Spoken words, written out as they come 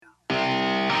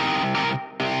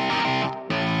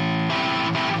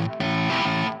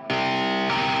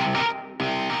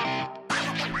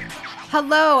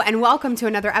Hello, and welcome to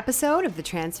another episode of the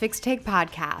Transfix Take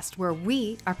podcast, where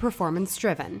we are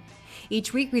performance-driven.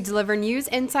 Each week, we deliver news,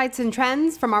 insights, and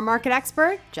trends from our market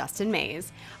expert, Justin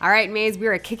Mays. All right, Mays, we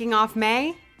are kicking off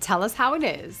May. Tell us how it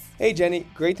is. Hey, Jenny.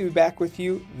 Great to be back with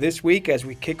you this week as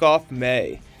we kick off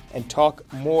May and talk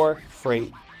more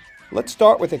freight. Let's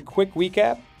start with a quick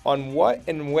recap on what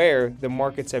and where the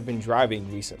markets have been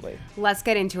driving recently. Let's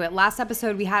get into it. Last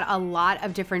episode, we had a lot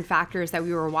of different factors that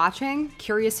we were watching.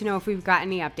 Curious to know if we've got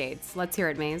any updates. Let's hear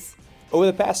it, Mays. Over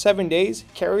the past 7 days,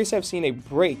 carriers have seen a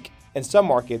break in some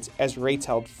markets as rates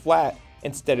held flat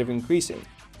instead of increasing.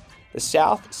 The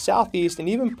South, Southeast, and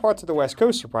even parts of the West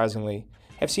Coast, surprisingly,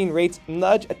 have seen rates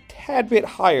nudge a tad bit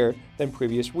higher than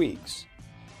previous weeks.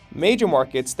 Major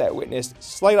markets that witnessed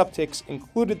slight upticks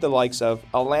included the likes of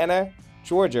Atlanta,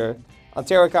 Georgia,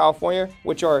 Ontario, California,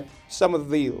 which are some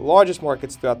of the largest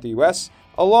markets throughout the U.S.,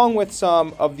 along with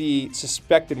some of the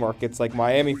suspected markets like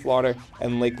Miami, Florida,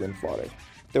 and Lakeland, Florida.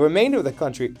 The remainder of the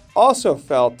country also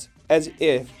felt as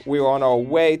if we were on our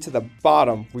way to the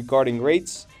bottom regarding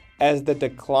rates as the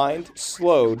decline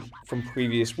slowed from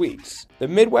previous weeks. The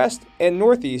Midwest and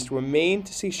Northeast remained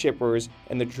to see shippers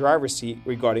in the driver's seat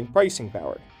regarding pricing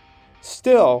power.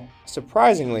 Still,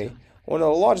 surprisingly, one of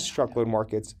the largest truckload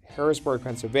markets, Harrisburg,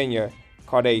 Pennsylvania,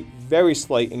 caught a very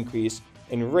slight increase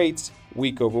in rates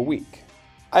week over week.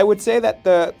 I would say that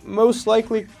the most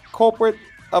likely culprit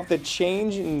of the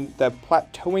change in the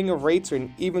plateauing of rates or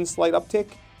an even slight uptick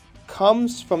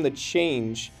comes from the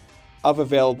change of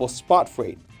available spot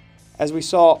freight. As we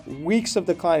saw weeks of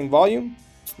declining volume,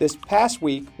 this past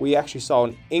week we actually saw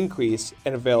an increase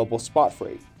in available spot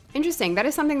freight. Interesting. That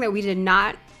is something that we did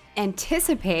not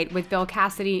anticipate with Bill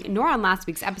Cassidy nor on last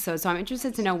week's episode, so I'm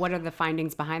interested to know what are the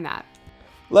findings behind that.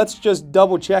 Let's just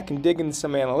double check and dig into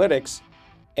some analytics,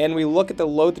 and we look at the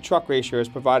load to truck ratios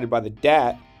provided by the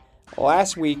DAT.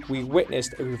 Last week we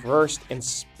witnessed a reverse in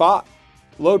spot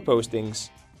load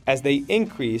postings as they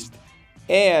increased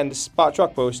and spot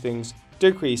truck postings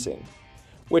decreasing,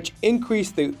 which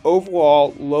increased the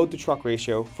overall load to truck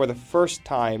ratio for the first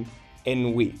time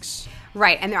in weeks.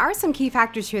 Right, and there are some key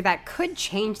factors here that could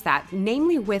change that,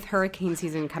 namely with hurricane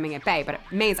season coming at bay. But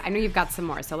Mays, I know you've got some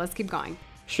more, so let's keep going.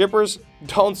 Shippers,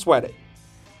 don't sweat it.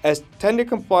 As tender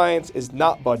compliance is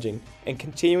not budging and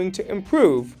continuing to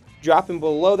improve, dropping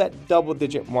below that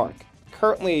double-digit mark,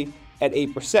 currently at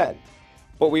 8%.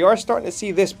 But we are starting to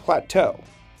see this plateau.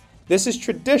 This is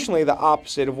traditionally the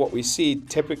opposite of what we see,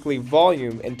 typically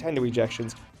volume and tender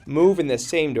rejections move in the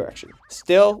same direction.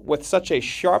 Still, with such a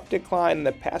sharp decline in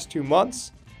the past 2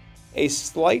 months, a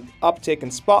slight uptick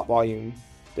in spot volume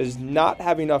does not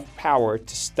have enough power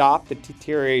to stop the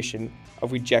deterioration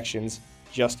of rejections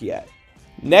just yet.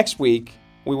 Next week,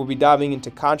 we will be diving into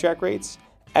contract rates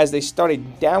as they start a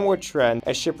downward trend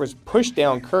as shippers push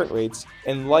down current rates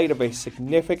in light of a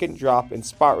significant drop in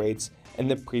spot rates in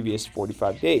the previous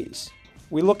 45 days.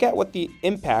 We look at what the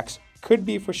impacts could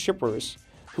be for shippers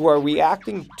who are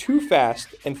reacting too fast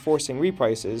and forcing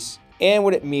reprices, and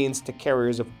what it means to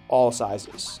carriers of all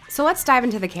sizes. So let's dive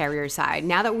into the carrier side.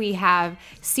 Now that we have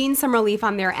seen some relief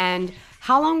on their end,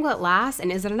 how long will it last,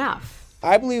 and is it enough?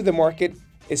 I believe the market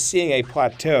is seeing a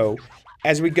plateau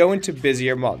as we go into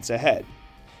busier months ahead.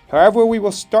 However, we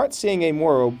will start seeing a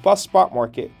more robust spot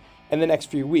market in the next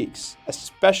few weeks,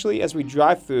 especially as we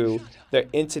drive through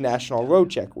the International Road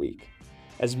Check Week.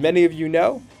 As many of you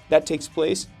know, that takes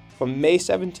place from May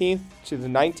 17th to the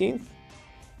 19th.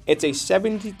 It's a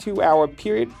 72-hour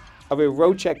period of a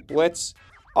road check blitz,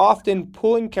 often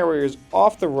pulling carriers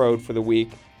off the road for the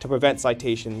week to prevent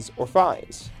citations or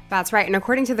fines. That's right. And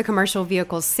according to the Commercial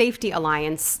Vehicle Safety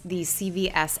Alliance, the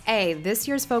CVSA, this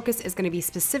year's focus is going to be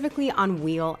specifically on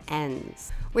wheel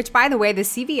ends. Which, by the way, the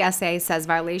CVSA says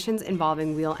violations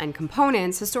involving wheel end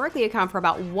components historically account for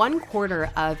about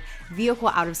 1/4 of vehicle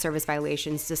out-of-service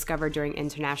violations discovered during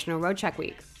International Road Check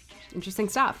Week. Interesting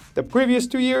stuff. The previous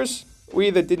 2 years, we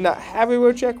either did not have a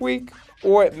road check week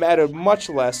or it mattered much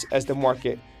less as the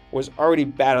market was already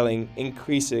battling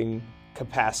increasing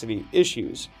capacity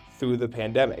issues through the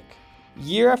pandemic.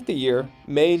 Year after year,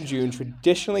 May and June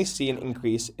traditionally see an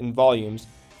increase in volumes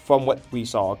from what we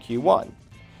saw in Q1.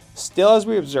 Still, as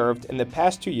we observed in the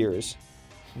past 2 years,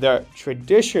 the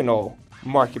traditional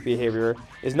market behavior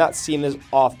is not seen as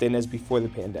often as before the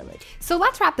pandemic. So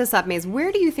let's wrap this up, Mays.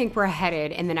 Where do you think we're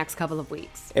headed in the next couple of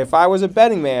weeks? If I was a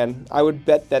betting man, I would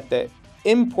bet that the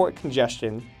import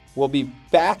congestion will be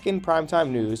back in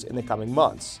primetime news in the coming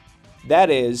months.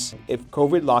 That is, if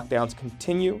COVID lockdowns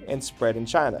continue and spread in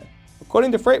China.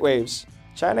 According to FreightWaves,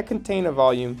 China container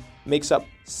volume makes up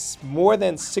more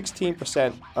than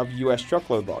 16% of U.S.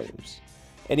 truckload volumes.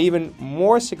 an even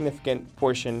more significant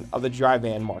portion of the dry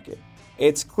van market.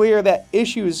 It's clear that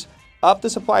issues up the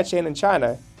supply chain in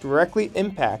China directly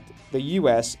impact the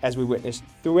U.S. as we witnessed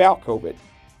throughout COVID.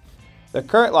 The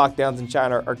current lockdowns in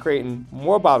China are creating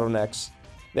more bottlenecks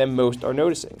than most are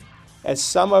noticing, as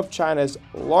some of China's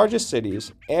largest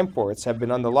cities and ports have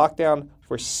been under lockdown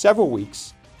for several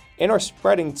weeks and are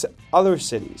spreading to other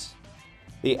cities.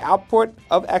 The output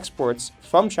of exports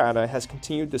from China has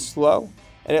continued to slow,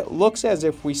 and it looks as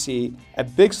if we see a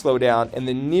big slowdown in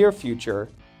the near future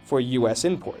for U.S.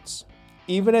 imports.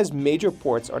 Even as major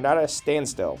ports are not at a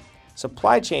standstill,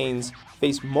 supply chains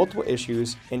face multiple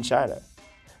issues in China,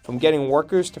 from getting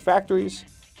workers to factories,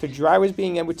 to drivers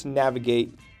being able to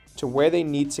navigate to where they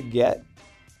need to get,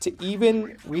 to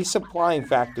even resupplying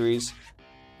factories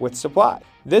with supply.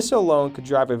 This alone could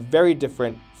drive a very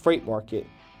different freight market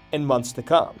in months to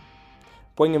come,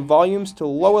 bringing volumes to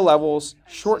lower levels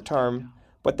short term,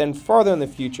 but then further in the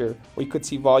future, we could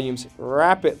see volumes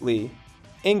rapidly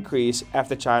increase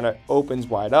after China opens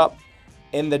wide up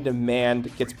and the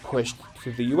demand gets pushed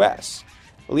to the U.S.,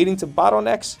 leading to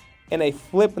bottlenecks and a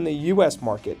flip in the U.S.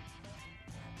 market.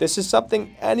 This is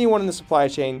something anyone in the supply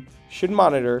chain should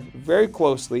monitor very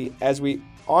closely as we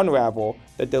unravel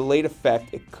the delayed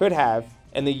effect it could have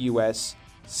in the U.S.,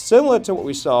 similar to what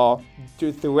we saw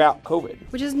throughout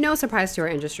COVID. Which is no surprise to our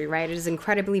industry, right? It is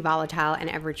incredibly volatile and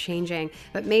ever-changing.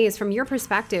 But Mays, from your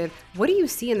perspective, what do you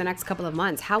see in the next couple of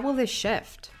months? How will this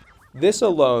shift? This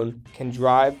alone can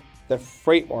drive the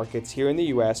freight markets here in the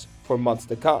U.S. for months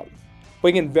to come,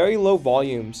 bringing very low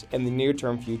volumes in the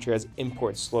near-term future as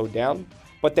imports slow down.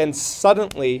 But then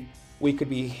suddenly, we could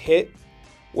be hit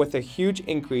with a huge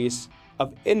increase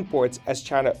of imports as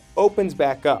China opens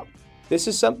back up. This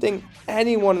is something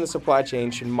anyone in the supply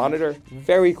chain should monitor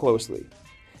very closely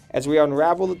as we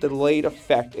unravel the delayed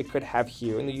effect it could have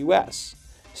here in the U.S.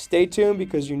 Stay tuned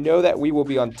because you know that we will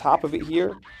be on top of it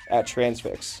here at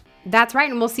Transfix. That's right,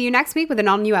 and we'll see you next week with an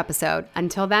all-new episode.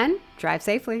 Until then, drive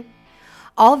safely.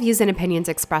 All views and opinions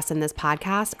expressed in this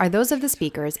podcast are those of the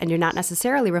speakers and do not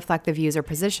necessarily reflect the views or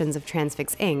positions of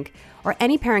Transfix Inc. or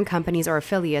any parent companies or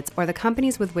affiliates or the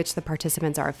companies with which the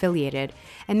participants are affiliated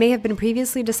and may have been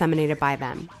previously disseminated by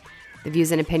them. The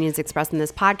views and opinions expressed in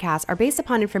this podcast are based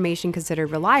upon information considered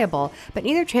reliable, but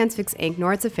neither Transfix Inc.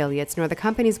 nor its affiliates nor the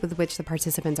companies with which the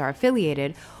participants are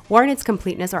affiliated warrant its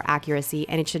completeness or accuracy,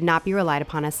 and it should not be relied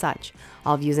upon as such.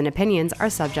 All views and opinions are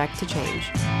subject to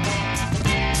change.